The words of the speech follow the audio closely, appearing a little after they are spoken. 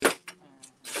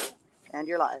And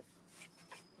you're live.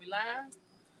 We live?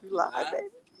 You live, baby.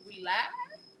 We live?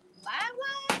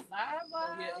 Live?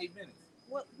 Oh, yeah, 8 minutes.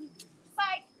 What?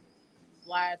 Like,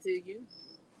 live to you.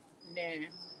 Then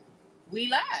we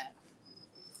live.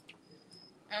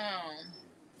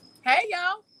 Hey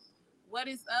y'all. What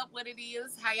is up? What it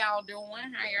is? How y'all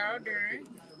doing?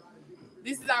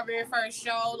 This is our very first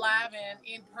show, live and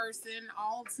in person,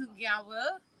 all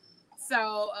together.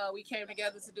 So we came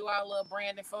together to do our little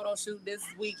branding photo shoot this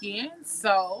weekend.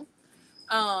 So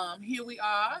here we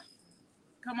are.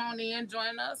 Come on in,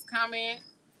 join us, comment.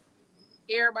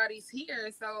 Everybody's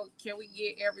here, so can we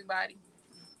get everybody?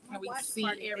 Can we see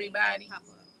everybody?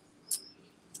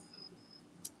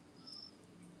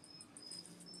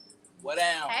 What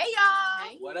down? Hey y'all!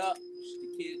 Hey. What up? It's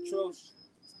the kid Trosh.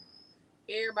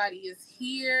 Everybody is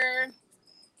here.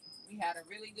 We had a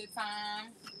really good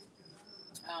time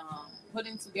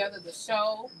putting together the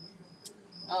show.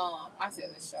 I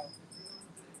said the show,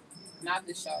 not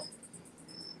the show.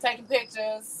 Taking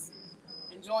pictures,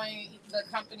 enjoying the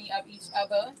company of each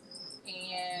other,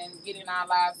 and getting our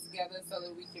lives together so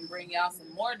that we can bring y'all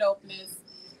some more dopeness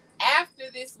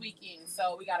after this weekend.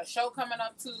 So we got a show coming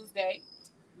up Tuesday.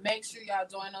 Make sure y'all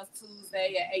join us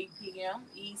Tuesday at 8 p.m.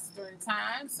 Eastern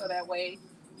time, so that way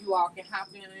you all can hop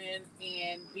in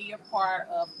and be a part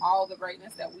of all the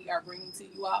greatness that we are bringing to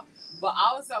you all. But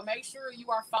also make sure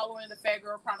you are following the Fat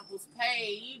Girl Chronicles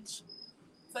page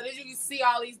so that you can see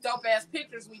all these dope ass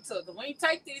pictures we took. And we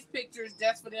take these pictures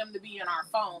just for them to be in our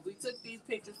phones. We took these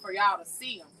pictures for y'all to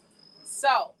see them.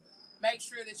 So make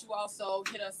sure that you also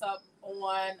hit us up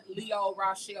on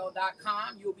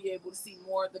leorochelle.com. You'll be able to see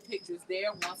more of the pictures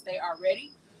there once they are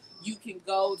ready. You can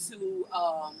go to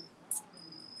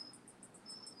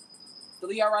the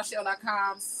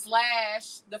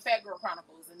leorochelle.com/the Fat Girl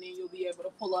Chronicles, and then you'll be able to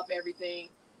pull up everything.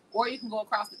 Or you can go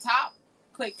across the top,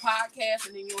 click podcast,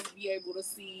 and then you'll be able to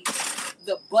see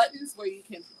the buttons where you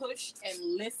can push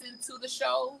and listen to the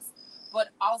shows. But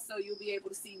also you'll be able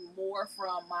to see more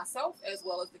from myself as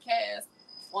well as the cast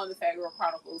on the Fat Girl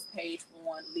Chronicles page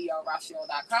on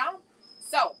leorochelle.com.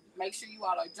 So make sure you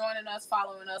all are joining us,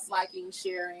 following us, liking,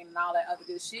 sharing, and all that other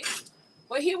good shit.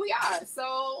 But here we are.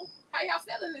 So how y'all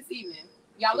feeling this evening?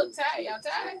 Y'all look tired. Y'all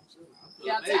tired?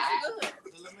 Y'all tired? I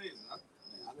feel amazing. I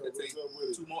could take 2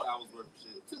 more hours worth of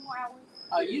shit. 2 more hours?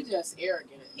 Oh, you just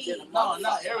arrogant. No,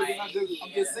 not arrogant. I'm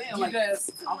just saying, like,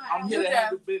 I'm here to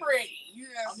handle business.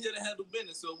 I'm here to handle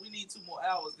business. So if we need 2 more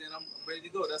hours, then I'm ready to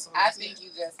go. That's all I'm saying. I think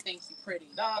you just think you pretty.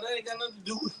 Nah, that ain't got nothing to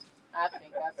do with it. I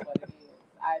think that's what it is.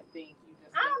 I think you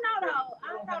just. I don't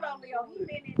know though, Leo. He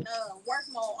been in work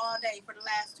mode all day for the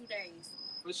last 2 days.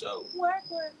 For sure. Work.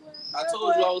 I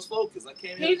told you I was focused. I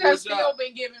came here He to do a just still job.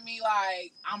 been giving me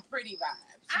like I'm pretty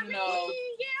vibes. I mean,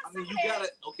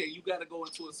 you gotta go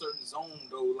into a certain zone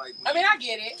though. Like, I mean, I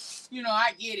get it.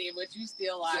 I get it, but you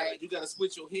still like. You gotta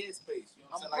switch your headspace. You know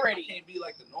what I'm saying? pretty. Like, I can't be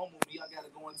like the normal me. I gotta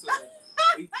go into.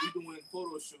 we doing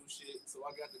photo shoot shit, so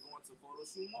I got to go into photo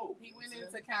shoot mode. He went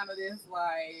into kind of this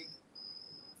like.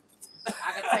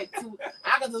 I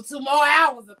can do 2 more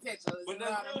hours of pictures. But you know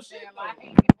what I'm shit, saying? though.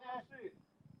 Like,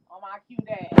 on my cute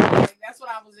ass. Like, that's what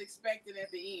I was expecting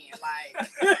at the end. Like,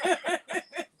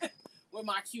 with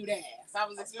my cute ass. I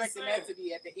was expecting that to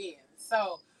be at the end.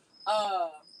 So,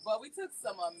 but we took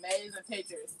some amazing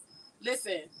pictures.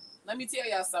 Listen, let me tell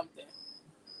y'all something.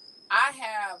 I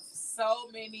have so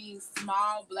many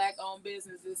small Black-owned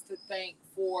businesses to thank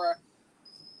for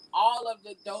all of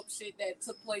the dope shit that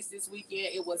took place this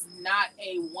weekend. It was not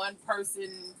a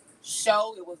one-person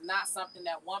show. It was not something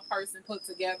that one person put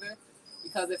together.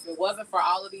 Because if it wasn't for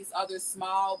all of these other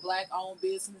small Black-owned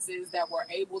businesses that were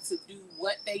able to do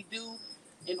what they do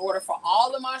in order for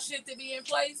all of my shit to be in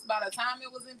place, by the time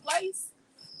it was in place,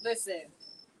 listen,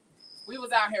 we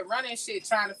was out here running shit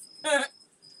trying to...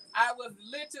 I was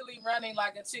literally running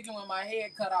like a chicken with my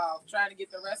head cut off, trying to get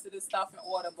the rest of this stuff in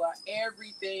order, but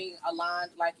everything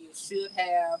aligned like it should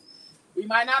have. We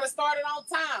might not have started on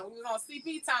time. We was on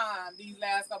CP time these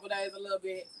last couple of days a little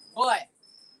bit, but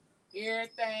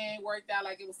everything worked out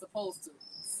like it was supposed to.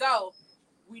 So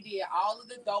we did all of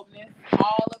the dopeness,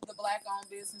 all of the Black-owned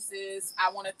businesses. I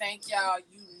want to thank y'all.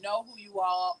 You know who you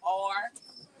all are,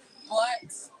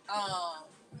 but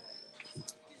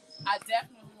I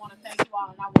definitely want to thank you all,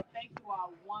 and I will thank you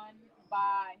all one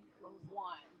by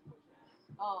one.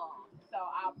 So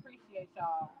I appreciate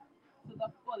y'all to the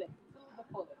fullest.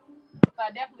 So I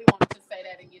definitely wanted to say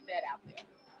that and get that out there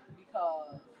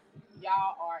because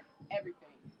y'all are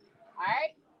everything. All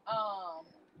right.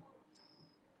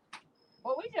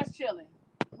 But we just chilling.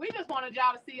 We just wanted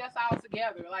y'all to see us all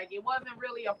together. Like, it wasn't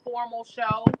really a formal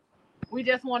show. We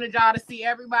just wanted y'all to see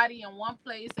everybody in one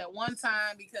place at one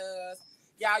time because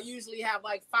y'all usually have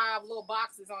like 5 little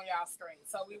boxes on y'all screen.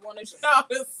 So we wanted y'all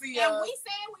to see us. And we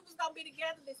said we was going to be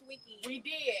together this weekend. We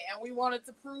did. And we wanted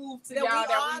to prove to y'all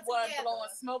that we wasn't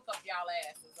blowing smoke up y'all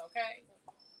asses, okay?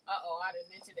 Uh-oh, I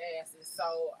didn't mention the asses.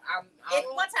 So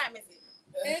what time is it?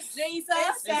 It's Jesus.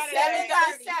 It's Saturday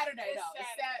though. It's Saturday.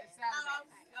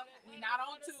 We're not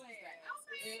on Tuesday.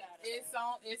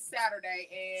 It's Saturday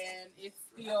and it's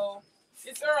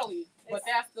early, but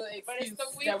that's the excuse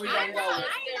that we're gonna go with.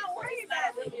 I ain't gonna worry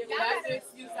about it. That's the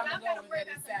excuse I'm gonna go with that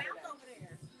it's Saturday.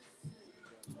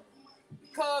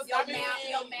 Cause your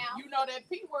mouth. You know that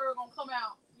P word gonna come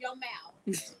out. Your mouth.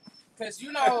 Cause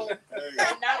you know,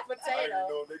 not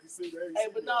potato. Hey,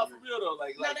 but no, for real though,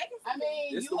 like I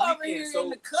mean, you over here in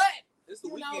the cut. It's the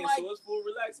weekend, so it's full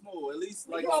relax mode. At least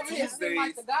like on Tuesdays,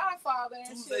 like the Godfather and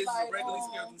Tuesdays shit, like, is a regularly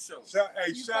scheduled show.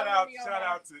 Shout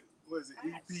out to what is it,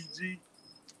 EPG?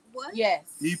 What? Yes.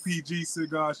 EPG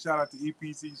cigars. Shout out to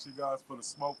EPG cigars for the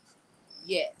smoke.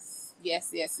 Yes.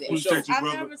 Appreciate you,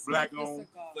 brother. Black on.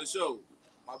 For sure.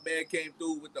 My man came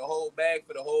through with the whole bag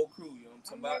for the whole crew. You know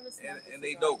what I'm talking about? And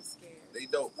they dope. They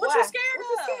dope. What you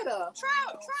scared of? Try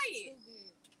it.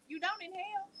 You don't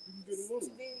inhale? You can get a little.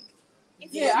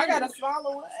 Yeah, I got a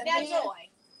smaller one. Now, Joy.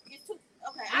 It's too.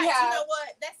 Okay. You know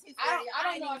what? That's his brand. I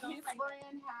don't know if his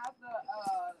brand has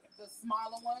the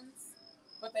smaller ones,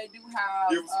 but they do have.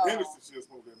 Give us some Hennessy. She'll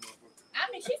smoke that motherfucker. I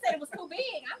mean, she said it was too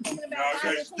big. I'm thinking about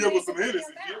give us some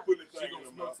Hennessy. She'll put it She gonna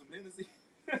smoke some Hennessy.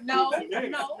 No.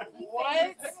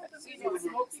 What? Give us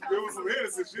some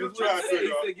Hennessy. She'll try it. He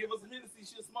said, give us some Hennessy.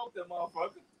 She'll smoke that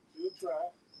motherfucker. She'll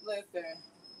try. Listen.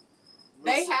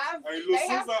 They have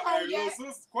little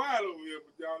sister quiet over here,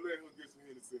 but y'all let her get some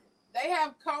Hennessy. They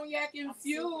have cognac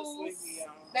infused.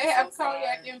 They have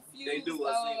cognac infused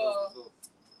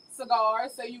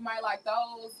cigars, so you might like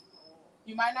those.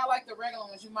 You might not like the regular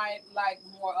ones. You might like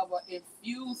more of an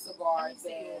infused cigar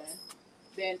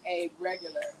than a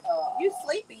regular. You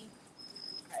sleepy?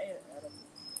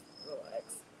 Relax.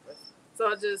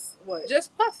 So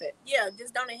just puff it. Yeah,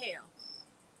 just don't inhale.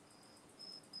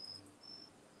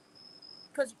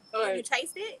 Cause you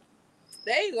taste it.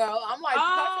 There you go. I'm like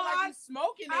puffing like you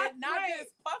smoking it, not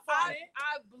just puff on it.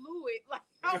 I blew it. Like,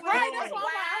 right, that's what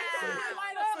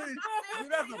I'm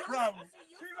See, that's a problem.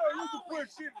 You can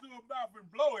put shit to her mouth and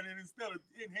blow it instead of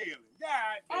inhaling.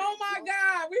 God. Oh my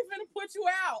God, we finna put you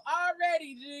out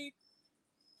already, G.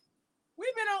 We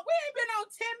ain't been on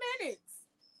 10 minutes.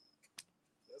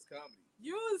 That's comedy.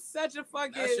 You was such a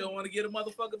fucking. Now she don't want to get a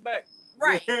motherfucker back.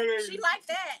 Right. She like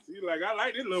that. She like, I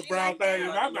like this little brown thing in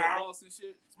my mouth.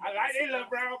 I like this little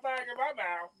brown thing in my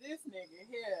mouth. This nigga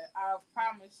here, I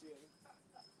promise you.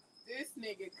 This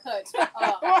nigga cuts up.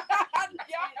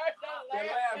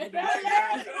 This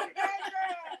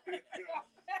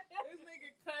nigga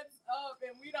cuts up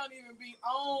and we don't even be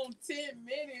on 10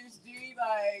 minutes, G.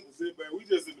 Like, see, man, we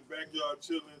just in the backyard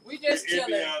chilling. We just in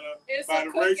chilling. Indiana, it's by a the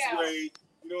cookout. raceway.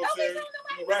 You know what I'm saying?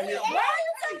 Right here. Why are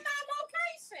you talking about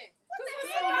location?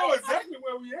 I don't know exactly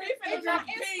where we at. We finna drop a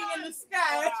ping in the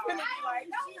sky. It's finna be like,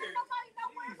 nobody know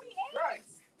where we at. Right.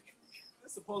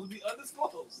 It's supposed to be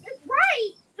undisclosed.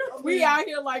 Right. We out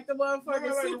here like the motherfucking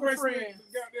like super friends.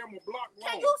 Goddamn a block long.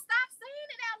 Can you stop saying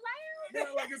it out loud? Yeah,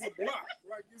 like it's a block.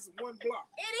 Like it's one block.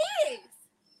 It is.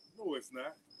 No, it's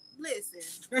not. Listen.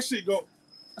 That shit go.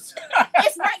 It's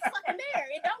right fucking there.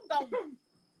 It don't go.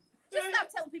 Just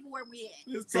stop telling people where we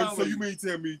at. So you mean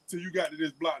tell me till you got to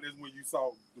this block, that's when you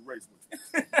saw the raceway?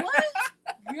 What?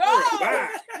 Yo! Do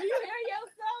you hear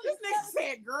yourself? This nigga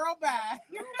said, girl, bye.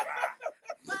 Girl, bye.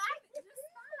 But I just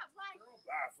stop. Like, Girl,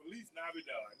 bye. Feliz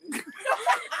Navidad.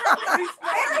 Feliz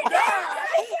Navidad.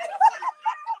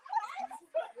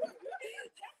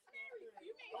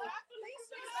 You mean not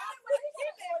Feliz Navidad?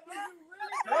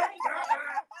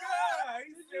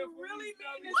 Did you really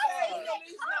mean to say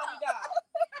Feliz Navidad?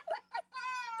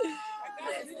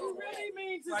 Did you really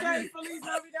mean to say Feliz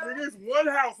Navidad? There's one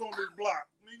house on this block.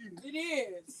 It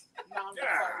is. No,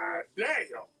 God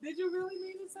damn. Did you really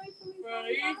mean to say Feliz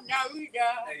Navidad? No, we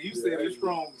got. Hey, you said it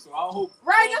strong, so I hope.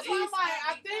 Right, that's why I'm like,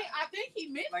 I think he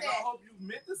meant like, that. I hope you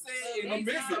meant to say it. And I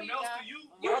meant something else to you.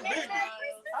 I meant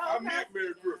I meant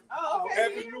Merry Christmas. Oh, okay.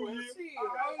 Happy New Year.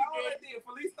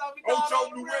 Feliz Navidad.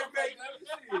 Ocho Nueve.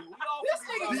 This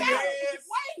nigga,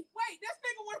 wait, this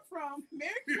nigga went from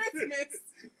Merry Christmas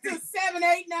to 7,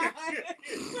 8, 9.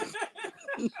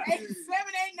 7,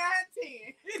 8, 9,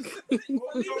 10.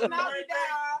 Feliz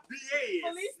Navidad.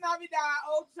 Feliz Feliz Navidad,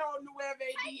 Ocho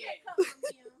Nueve Diez.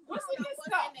 What's in this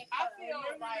cup? I feel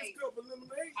like.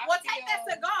 Well, take that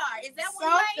cigar. Is that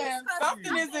what it is?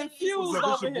 Something is infused What's up?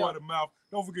 It's over your boy, here. The Mouth.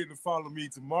 Don't forget to follow me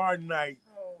tomorrow night.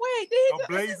 Wait, did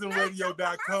he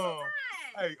AblazinRadio.com.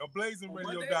 Hey,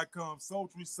 AblazinRadio.com.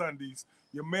 Sultry Sundays.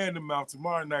 Your man, The Mouth.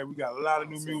 Tomorrow night we got a lot of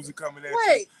new music coming at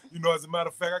you. You know, as a matter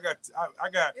of fact, I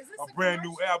got a brand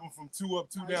new album from 2 Up,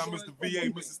 2 Down, Mr. VA,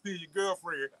 Mr. Steal Your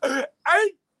Girlfriend.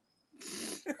 Hey.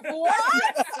 What?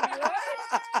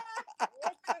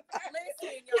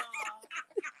 Listen, y'all.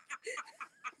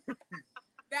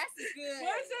 That's good.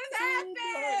 What just happened?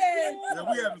 Yeah,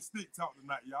 we having stick talk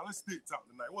tonight, y'all. Let's stick talk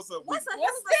tonight. What's up with What's you?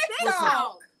 stick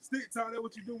talk? Stick talk, that's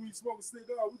what you do when you smoke a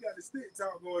cigar. We got the stick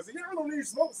talk going. So y'all don't need to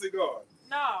smoke cigars.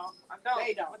 No, I don't.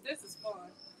 They don't. But this is fun.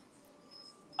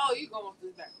 Oh, you going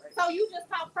through that, right? So you just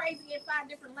talk crazy in 5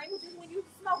 different languages when you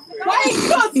smoke cigars? Wait,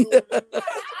 I'm still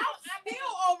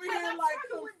over here like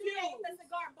confused. The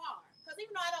cigar bar. Because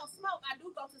even though I don't smoke, I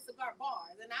do go to cigar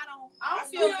bars, and I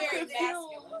feel feel very confused.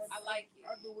 masculine. I like it.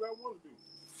 I do what I want to do.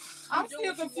 I'm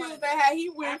still confused at how he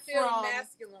went from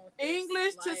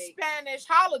English to Spanish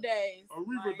holidays,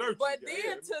 but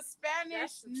then to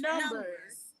Spanish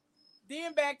numbers,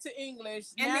 then back to English.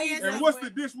 And what's the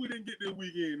dish we didn't get this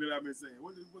weekend that I've been saying?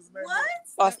 What's the name? What?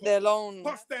 Pastelón.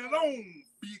 Pastelón,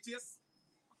 bitches.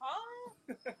 Huh?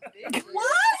 What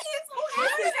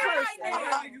is happening right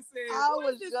now? I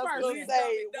was just gonna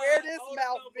say, where this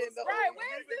mouth been? Right,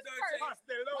 where's this person?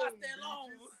 Pastelón.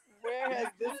 Where has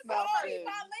this mouth been?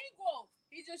 Bilingual.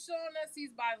 He's just showing us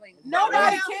he's bilingual.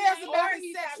 Nobody cares cares about about his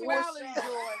his sexuality,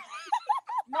 Joy.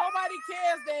 Nobody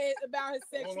cares about his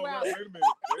Hold on, sexuality. wait a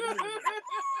minute.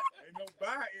 Ain't no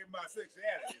buy in my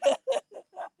sexuality.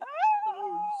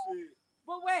 Oh, shit.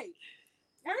 But wait,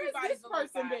 where is this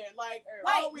person been? Like,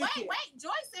 Wait. Joy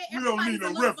said You don't need everybody's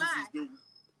a no little references, bi. dude.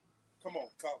 Come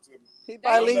on, talk to me. He's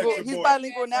bilingual. Hey, He's boy.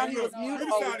 bilingual now. Hey, He was look, mute. we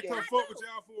decided to come fuck with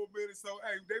y'all for a minute. So,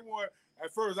 hey, they want. At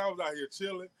first, I was out here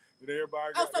chilling, and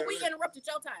everybody. Oh, so we interrupted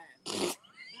your time.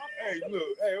 Hey, look,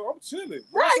 hey, I'm chilling.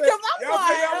 Right, because I'm y'all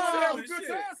say y'all like, having a good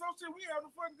time. Some shit, we having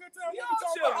a fucking good time. Y'all What you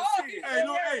chilling, talking about? shit. Hey,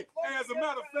 no, hey, as a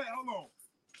matter of fact, hold on.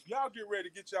 Y'all get ready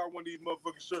to get y'all one of these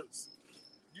motherfucking shirts.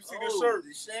 You see this shirt?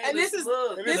 And this is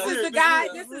And this it's is real- the guy.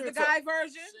 this This real is the guy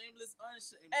version, Shameless,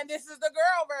 unshameless. and this is the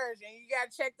girl version. You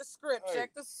gotta check the script. Hey.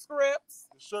 Check the scripts.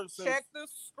 The shirt says Check the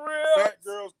script. fat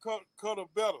girls cuddle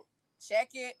better.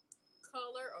 Check it.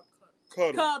 Color or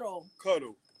Cuddle.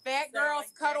 Cuddle. Fat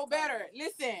girls cuddle better.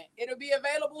 Listen, it'll be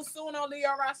available soon on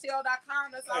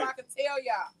LeoRochelle.com. That's all I can tell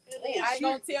y'all. I ain't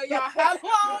gonna tell y'all how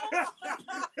long.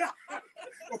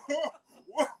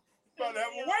 About to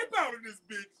have a wipeout in this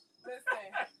bitch. Listen,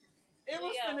 it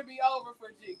was gonna be over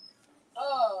for G.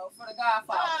 For the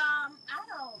Godfather. I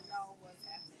don't know what's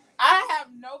happening. I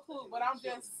have no clue, but I'm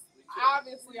just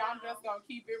gonna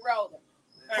keep it rolling.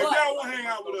 Hey, if y'all want to hang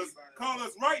out with us, call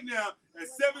us right now at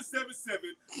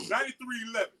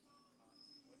 777-9311.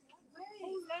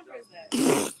 Whose number is that?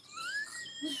 Is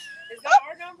that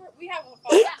our number? We have a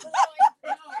phone. It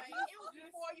was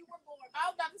before you were born. I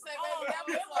was about to say, baby, that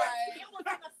was It like, was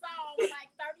in a song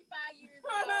like 35 years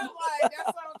ago. like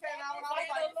that song came out when I was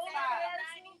like 5.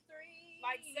 93.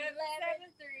 Like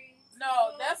 773.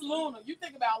 No, that's Luna. You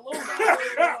think about Luna.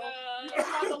 You think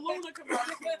about the Luna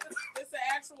commercial. It's an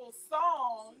actual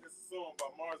song. It's a song by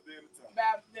Morris Day and the Time.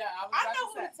 About, yeah, I was I about know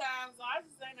to the say. times. I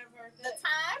just ain't never heard The that.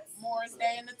 Times? Morris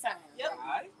Day and the Time. Yep.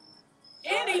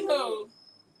 Anywho,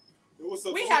 What's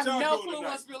up? we What have y'all no doing clue tonight?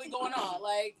 what's really going on.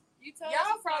 Like, You tell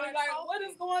y'all us probably like, talking. what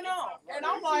is going on? And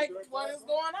I'm like, what is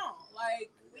going on? Like,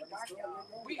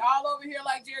 we all over here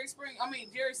like Jerry Seinfeld. I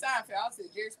said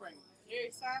Jerry Springer.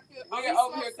 Jerry Seinfeld. We're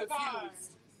over here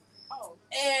confused. Oh.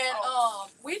 And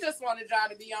we just wanted y'all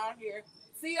to be on here.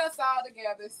 See us all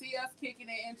together. See us kicking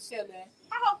it and chilling.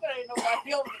 I hope it ain't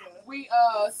nobody over there. We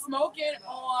smoking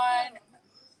on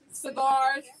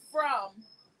cigars from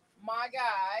my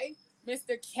guy,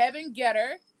 Mr. Kevin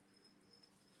Getter.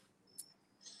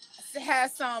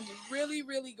 Has some really,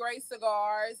 really great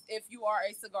cigars. If you are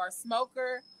a cigar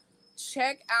smoker,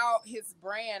 check out his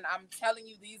brand. I'm telling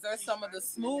you, these are some of the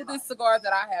smoothest cigars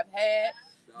that I have had.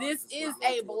 This is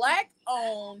a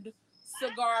Black-owned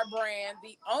cigar brand,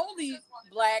 the only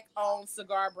Black-owned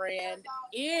cigar brand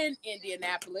in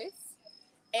Indianapolis.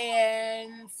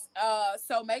 And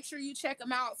so make sure you check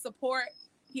him out, support.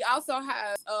 He also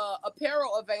has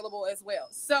apparel available as well.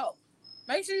 So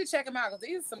make sure you check him out because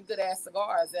these are some good ass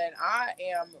cigars. And I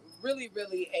am really,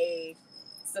 really a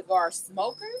cigar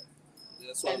smoker.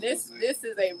 And this is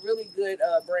a really good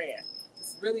brand.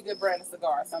 It's a really good brand of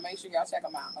cigars. So make sure y'all check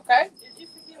them out. Okay?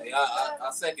 Hey, I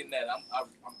second that. I'm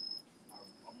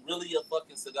really a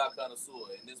fucking cigar connoisseur,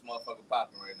 and this motherfucker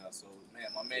popping right now. So, man,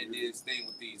 my man did his thing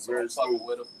with these. So I'm fucking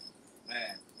with him.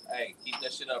 Man, hey, keep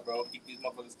that shit up, bro. Keep these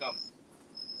motherfuckers coming.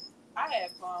 I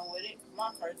had fun with it.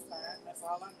 My first time. That's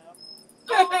all I know.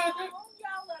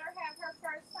 Y'all let her have her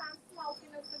first time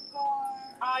smoking a cigar.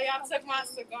 Oh, y'all took my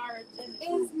cigar.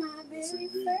 It's my very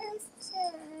first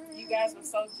time. You guys were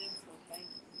so gentle. Thank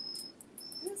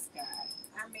you. This guy.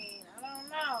 I mean, I don't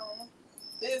know.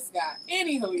 This guy.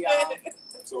 Anywho, y'all.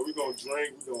 So we gonna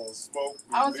drink, we gonna smoke.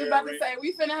 I was just about to say,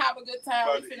 we finna have a good time.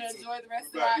 We finna enjoy the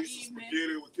rest of our evening.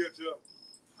 Spaghetti with ketchup.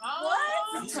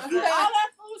 What? All that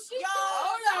food shit.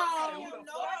 Hold on.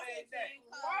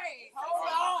 Wait, hold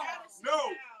on. No,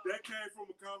 that came from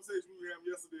a conversation we had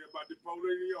yesterday about the Pole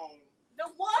Leon. The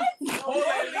what?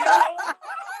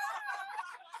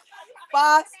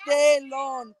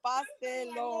 Pastelón,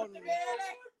 pastelón.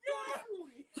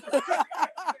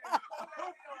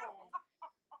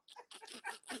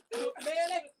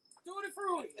 Tutti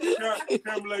frutti.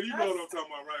 Carmelita, you know what I'm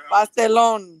talking about, right?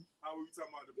 Pastelón. How we talking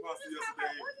about the pasta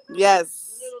yesterday?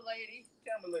 Yes. Little lady.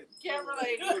 Camera lady.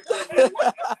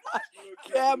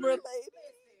 Camera lady.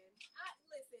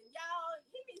 Listen, y'all,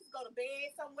 he needs to go to bed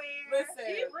somewhere. Listen,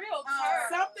 He real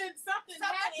something Something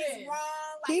happened. is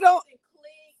wrong. He don't- something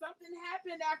clicked. Something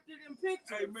happened after them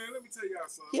pictures. Hey man, let me tell y'all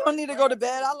something. He don't need to go to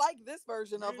bed. I like this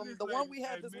version of Me and him, this the one lady- we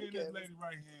had this me and weekend. This lady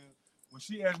right here, when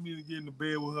she asked me to get in the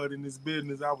bed with her in this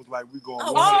business, I was like, we going.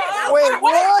 Wait, what?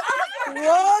 What?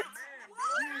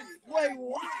 Wait,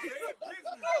 what?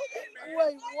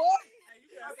 Wait, what?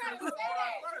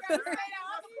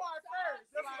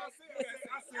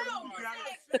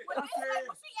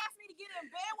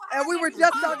 And we were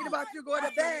just talking about you going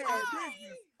to bed. I said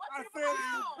it's business.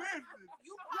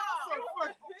 You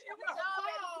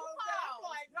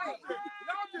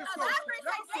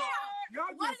Y'all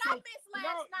just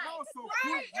so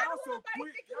quick. Y'all so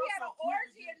quick.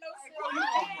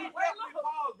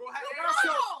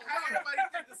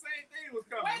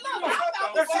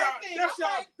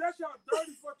 That's y'all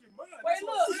dirty fucking mind. I'm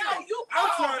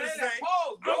trying to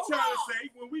say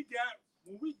when we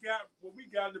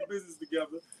got the business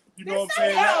together, you know what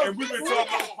I'm saying? And we've been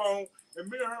talking on the phone, and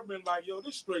me and her been like, yo,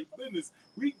 this straight business.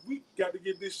 We got to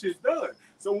get this shit done.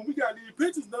 So when we got these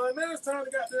pictures done, now it's time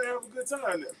to got there have a good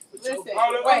time there. Listen,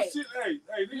 All that wait. shit,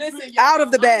 Listen, Out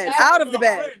of the bed. Out of the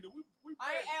bed.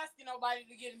 I ain't asking nobody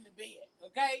to get in the bed,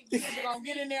 okay? You either gonna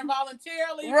get in there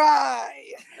voluntarily.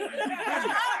 Right.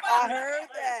 I heard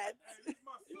that. You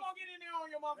gonna get in there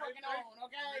on your motherfucking own,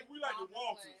 okay? We like the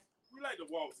waltzes. We like the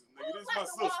waltzes, nigga. This is my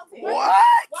sister. What?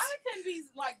 Why couldn't be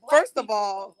like black First of people?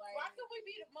 all, Why could we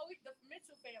be the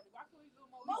Mitchell family? Why could we do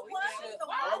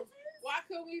Why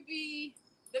could we be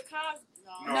the Cosby?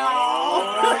 Hey,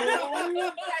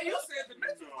 you said the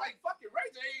Mitchell like fucking Ray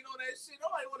J ain't on that shit.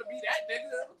 Nobody want to be that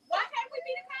nigga. Why can't we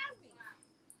be the Cosby?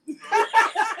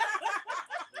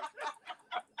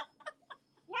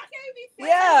 Why can't we be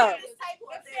Yeah. this table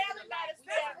of family by the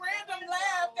This random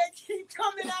laugh that keep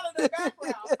coming out of the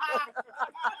background.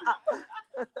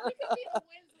 We could be the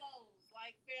Winslows,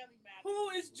 like Family Matters. Who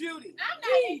is Judy? I'm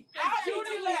not.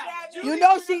 Judy left. You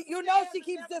know she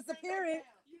keeps disappearing.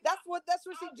 That's what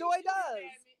Joy does.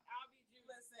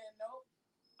 Listen, nope.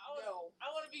 I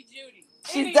want to be Judy.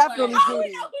 She's Anyway. definitely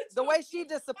Judy. The way she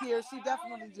disappears, she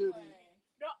definitely Judy.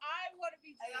 No, I want to be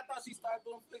Hey, Judy. I thought she started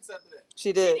doing flicks after that.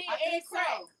 She did. I think so.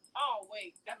 Oh,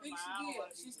 wait. I think she did.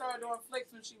 She started doing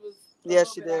flicks when she was. Yeah,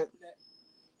 she did.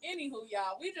 Anywho,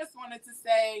 y'all, we just wanted to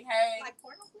say, hey, Like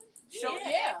porno clips? show,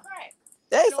 yeah. Right.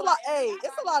 It's a lot. Hey,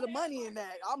 it's a lot of money in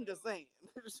that. I'm just saying.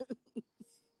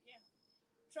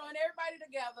 Showing everybody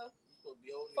together Supposed to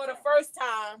be holding for the camera. first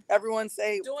time. Everyone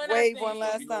say Doing our wave thing. one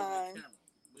last Supposed to be holding time.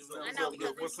 the camera. I know,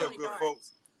 because What's it's up, really good dark.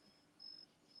 folks?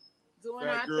 Doing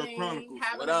Fat our Girl thing, Chronicles.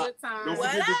 having What a up? good time. Don't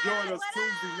forget to join us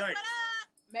Tuesday night.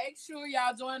 Make sure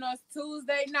y'all join us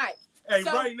Tuesday night. Hey,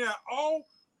 So- right now, all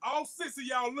 6 of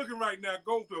y'all looking right now,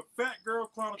 go to Fat Girl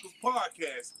Chronicles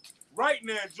podcast. Right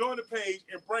now, join the page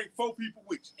and bring 4 people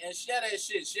with you. And share that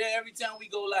shit. Share every time we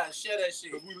go live. Share that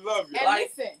shit. Because we love you. And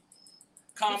Like, listen,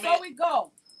 comment.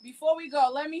 before we go,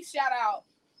 let me shout out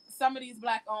some of these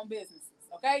black-owned businesses.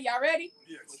 Okay, y'all ready?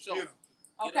 Yes. For sure. Get 'em.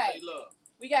 Get them Okay. they love.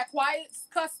 We got Quiet's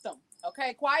Custom.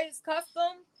 Okay, Quiet's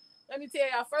Custom. Let me tell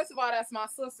y'all, first of all, that's my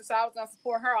sister, so I was going to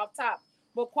support her off top.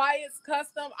 But Quiet's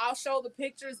Custom, I'll show the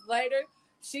pictures later.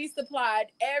 She supplied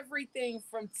everything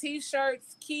from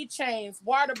T-shirts, keychains,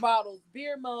 water bottles,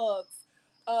 beer mugs,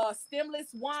 stemless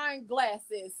wine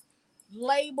glasses,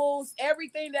 labels,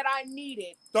 everything that I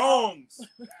needed. Thongs.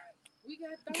 We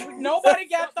got those. Nobody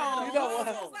got thongs. You know what?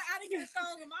 I didn't get a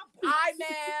song in my book. Eye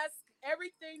mask,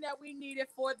 everything that we needed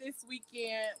for this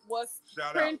weekend was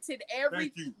Shout printed.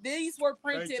 Thank you. These were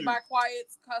printed by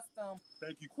Quiet's Custom.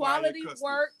 Thank you. Quality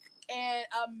work and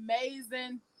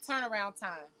amazing turnaround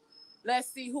time.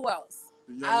 Let's see who else.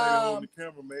 The young lady on the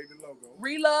camera made the logo.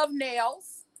 Relove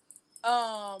Nails.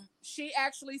 She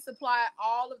actually supplied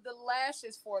all of the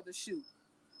lashes for the shoot.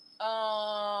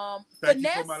 Thank you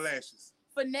for my lashes.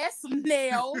 Finesse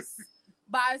Nails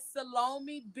by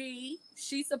Salome B.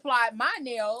 She supplied my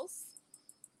nails.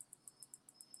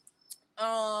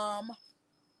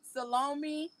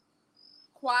 Salome,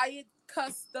 Quiet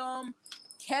Custom,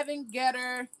 Kevin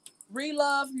Getter,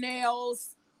 Relove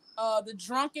Nails, the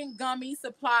Drunken Gummy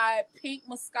supplied Pink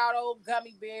Moscato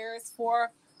gummy bears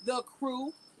for the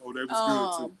crew. Oh, they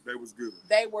was good too. They was good.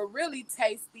 They were really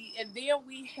tasty. And then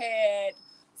we had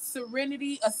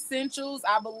Serenity Essentials,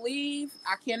 I believe.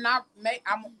 I cannot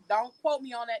don't quote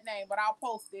me on that name, but I'll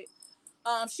post it.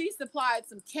 She supplied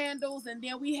some candles, and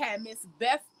then we had Miss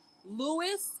Beth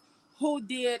Lewis, who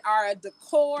did our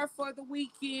decor for the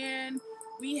weekend.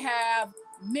 We have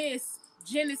Miss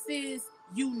Genesis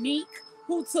Unique,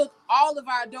 who took all of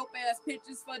our dope ass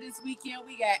pictures for this weekend.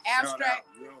 We got Abstract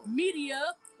Media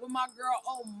with my girl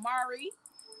Omari,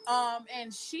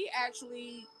 and she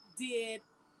actually did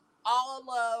all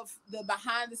of the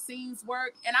behind the scenes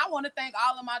work. And I want to thank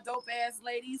all of my dope ass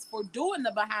ladies for doing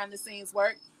the behind the scenes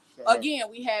work. Again,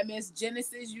 we had Miss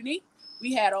Genesis Unique,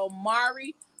 we had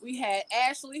Omari, we had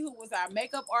Ashley, who was our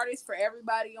makeup artist for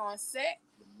everybody on set.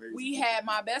 Amazing. We had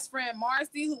my best friend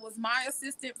Marcy, who was my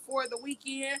assistant for the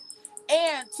weekend.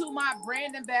 And to my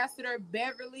brand ambassador,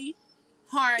 Beverly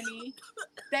Harney,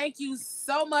 thank you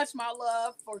so much, my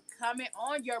love, for coming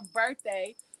on your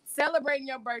birthday, celebrating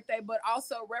your birthday, but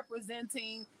also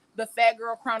representing the Fat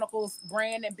Girl Chronicles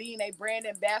brand and being a brand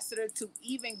ambassador to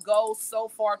even go so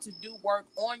far to do work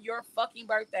on your fucking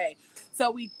birthday.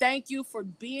 So we thank you for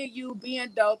being you, being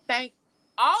dope. Thank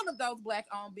all of those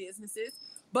Black-owned businesses,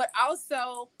 but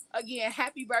also, again,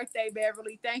 happy birthday,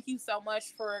 Beverly. Thank you so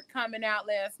much for coming out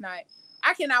last night.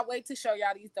 I cannot wait to show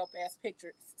y'all these dope-ass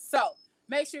pictures. So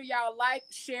make sure y'all like,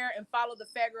 share, and follow the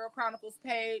Fat Girl Chronicles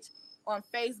page on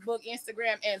Facebook,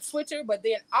 Instagram, and Twitter. But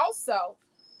then also,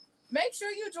 make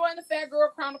sure you join the Fat Girl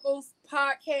Chronicles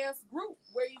podcast group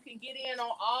where you can get in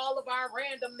on all of our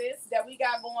randomness that we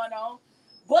got going on.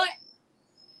 But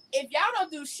if y'all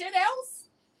don't do shit else,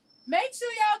 make sure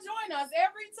y'all join us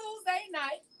every Tuesday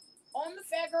night on the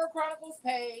Fat Girl Chronicles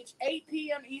page, 8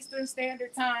 p.m. Eastern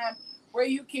Standard Time, where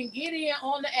you can get in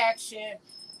on the action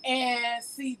and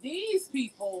see these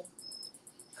people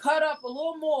cut up a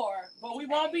little more, but we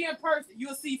won't be in person.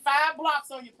 You'll see 5 blocks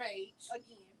on your page.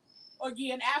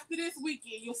 Again, after this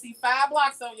weekend, you'll see 5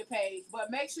 blocks on your page.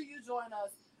 But make sure you join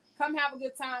us. Come have a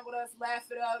good time with us, laugh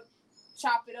it up,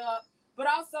 chop it up, but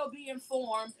also be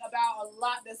informed about a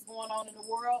lot that's going on in the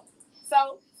world.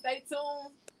 So stay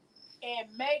tuned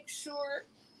and make sure,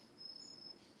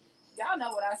 y'all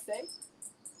know what I say.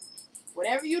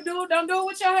 Whatever you do, don't do it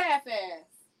with your half ass.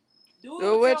 Do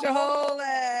it with your whole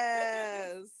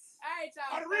ass. All right,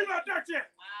 y'all. I done read about that shit.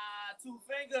 2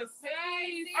 fingers.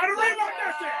 Hey, I done read about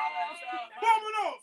that shit.